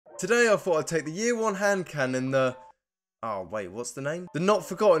Today I thought I'd take the Year 1 hand cannon, oh wait, what's the name? The Not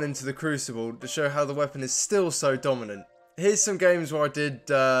Forgotten into the Crucible to show how the weapon is still so dominant. Here's some games where I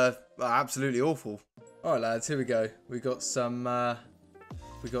did absolutely awful. Alright lads, here we go. We got some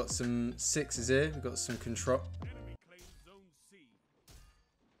sixes here, we got some control.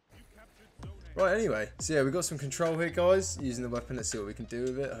 Right, anyway, so yeah, we got some control here, guys, using the weapon. Let's see what we can do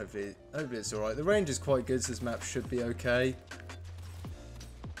with it. Hopefully it's alright. The range is quite good, so this map should be okay.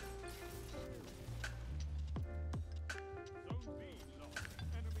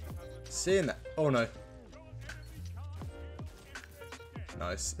 Seeing that. Oh no.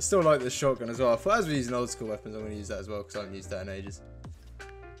 Nice. I still like the shotgun as well. I thought as we're using old school weapons, I'm going to use that as well because I haven't used that in ages.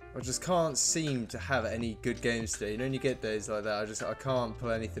 I just can't seem to have any good games today. You know, when you get days like that, I can't pull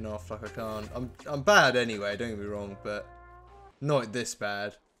anything off. Like I can't. I'm bad anyway. Don't get me wrong, but not this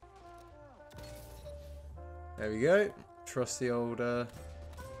bad. There we go. Trust the old. Oh,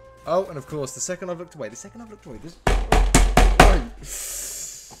 and of course, the second I've looked away. Just...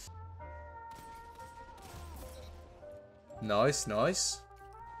 Nice, nice.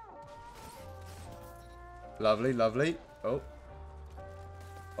 Lovely, lovely. Oh.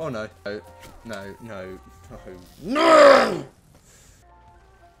 Oh no. No, no, no, no. No!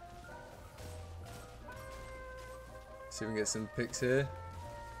 See if we can get some picks here.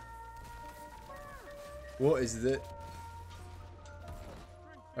 What is it?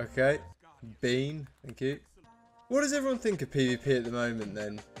 Okay. Bean. Thank you. What does everyone think of PvP at the moment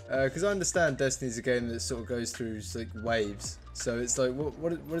then? Because I understand Destiny's a game that sort of goes through like waves. So it's like,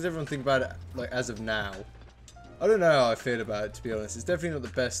 what does everyone think about it like as of now? I don't know how I feel about it, to be honest. It's definitely not the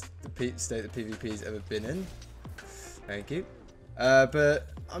best state that PvP's ever been in. Thank you. But,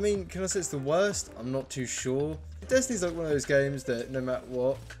 I mean, can I say it's the worst? I'm not too sure. Destiny's like one of those games that no matter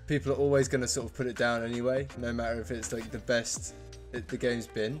what, people are always going to sort of put it down anyway. No matter if it's like the best the game's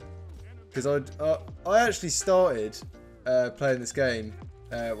been. Because I actually started playing this game.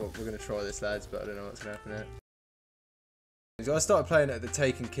 Well, we're going to try this, lads, but I don't know what's going to happen here. So I started playing it at the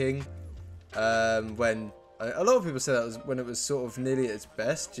Taken King when... A lot of people say that was when it was sort of nearly at its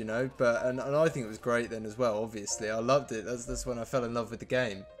best, you know, but and I think it was great then as well, obviously. I loved it. That's when I fell in love with the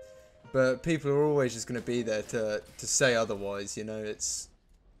game. But people are always just going to be there to say otherwise, you know. It's...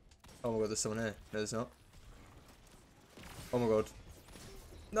 Oh my god, there's someone here. No, there's not. Oh my god.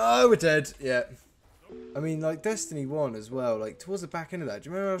 No, we're dead. Yeah. I mean, like, Destiny 1 as well, like, towards the back end of that, do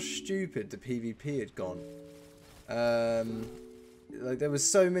you remember how stupid the PvP had gone? Like, there was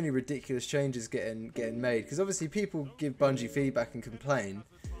so many ridiculous changes getting made, because obviously people give Bungie feedback and complain,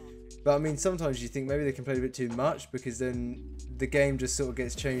 but I mean, sometimes you think maybe they complain a bit too much, because then the game just sort of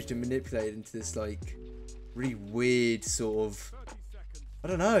gets changed and manipulated into this, like, really weird sort of, I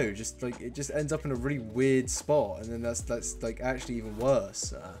don't know, just, like, it just ends up in a really weird spot, and then that's like, actually even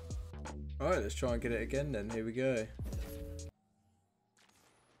worse. Alright, let's try and get it again then, here we go.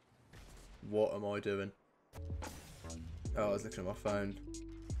 What am I doing? Oh, I was looking at my phone.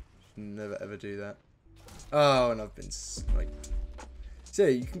 Should never ever do that. Oh, and I've been sniped. So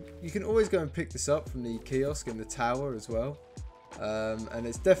yeah, you can always go and pick this up from the kiosk in the tower as well. And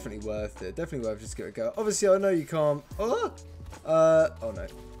it's definitely worth it. Definitely worth just giving it a go. Obviously, I know you can't. Oh, oh no,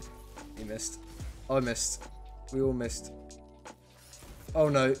 you missed. I missed. We all missed. Oh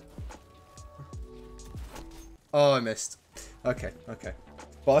no. Oh, I missed. Okay, okay.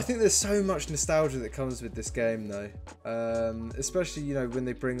 But I think there's so much nostalgia that comes with this game, though. Especially, you know, when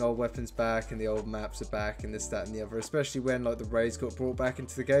they bring old weapons back and the old maps are back and this, that, and the other. Especially when, like, the raids got brought back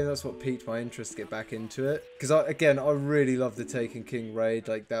into the game. That's what piqued my interest to get back into it. Because, again, I really love the Taken King raid.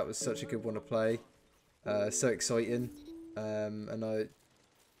 Like, that was such a good one to play. So exciting. And I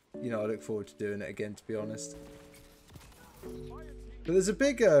look forward to doing it again, to be honest. But there's a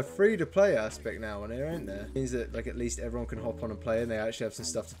big free-to-play aspect now on here, ain't there? It means that, like, at least everyone can hop on and play and they actually have some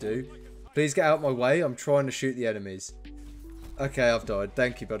stuff to do. Please get out my way. I'm trying to shoot the enemies. Okay, I've died.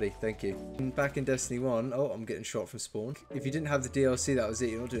 Thank you, buddy. Thank you. And back in Destiny 1... Oh, I'm getting shot from spawn. If you didn't have the DLC, that was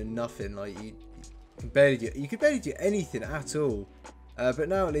it. You're not doing nothing. Like, you could barely do anything at all. But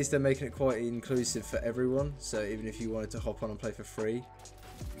now, at least, they're making it quite inclusive for everyone. So, even if you wanted to hop on and play for free.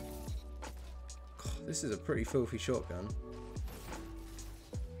 God, this is a pretty filthy shotgun.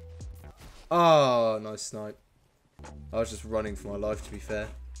 Oh, nice snipe. I was just running for my life, to be fair.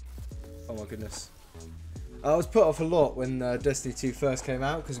 Oh my goodness. I was put off a lot when Destiny 2 first came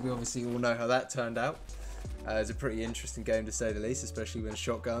out, because we obviously all know how that turned out. It's a pretty interesting game to say the least, especially when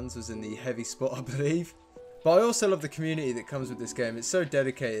shotguns was in the heavy spot, I believe. But I also love the community that comes with this game. It's so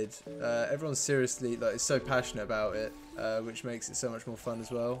dedicated. Everyone's seriously, like, is so passionate about it, which makes it so much more fun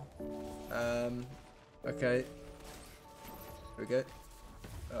as well. Okay. Here we go.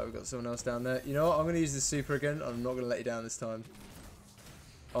 Oh, we've got someone else down there. You know what? I'm going to use the super again. I'm not going to let you down this time.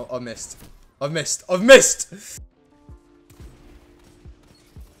 Oh, I missed. I've missed. I've missed!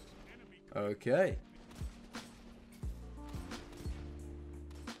 Okay.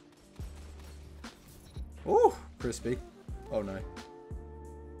 Oh, crispy. Oh, no.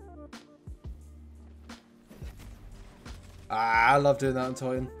 Ah, I love doing that on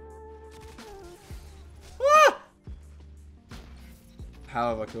Titan. Ah! How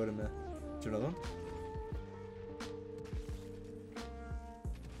have I killed him there? Do another one?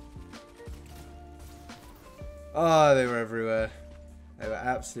 Ah, they were everywhere. They were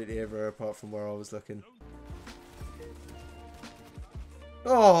absolutely everywhere apart from where I was looking.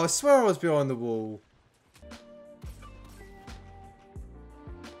 Oh, I swear I was behind the wall.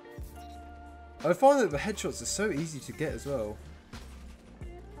 I find that the headshots are so easy to get as well.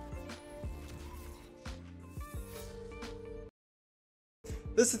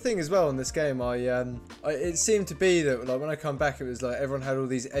 That's the thing as well in this game. It seemed to be that like when I come back, it was like everyone had all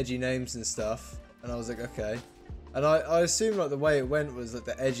these edgy names and stuff, and I was like, okay. And I assumed like the way it went was like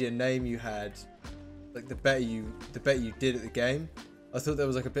the edgier name you had, like the better you did at the game. I thought there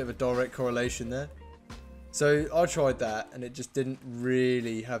was like a bit of a direct correlation there. So I tried that, and it just didn't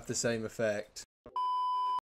really have the same effect.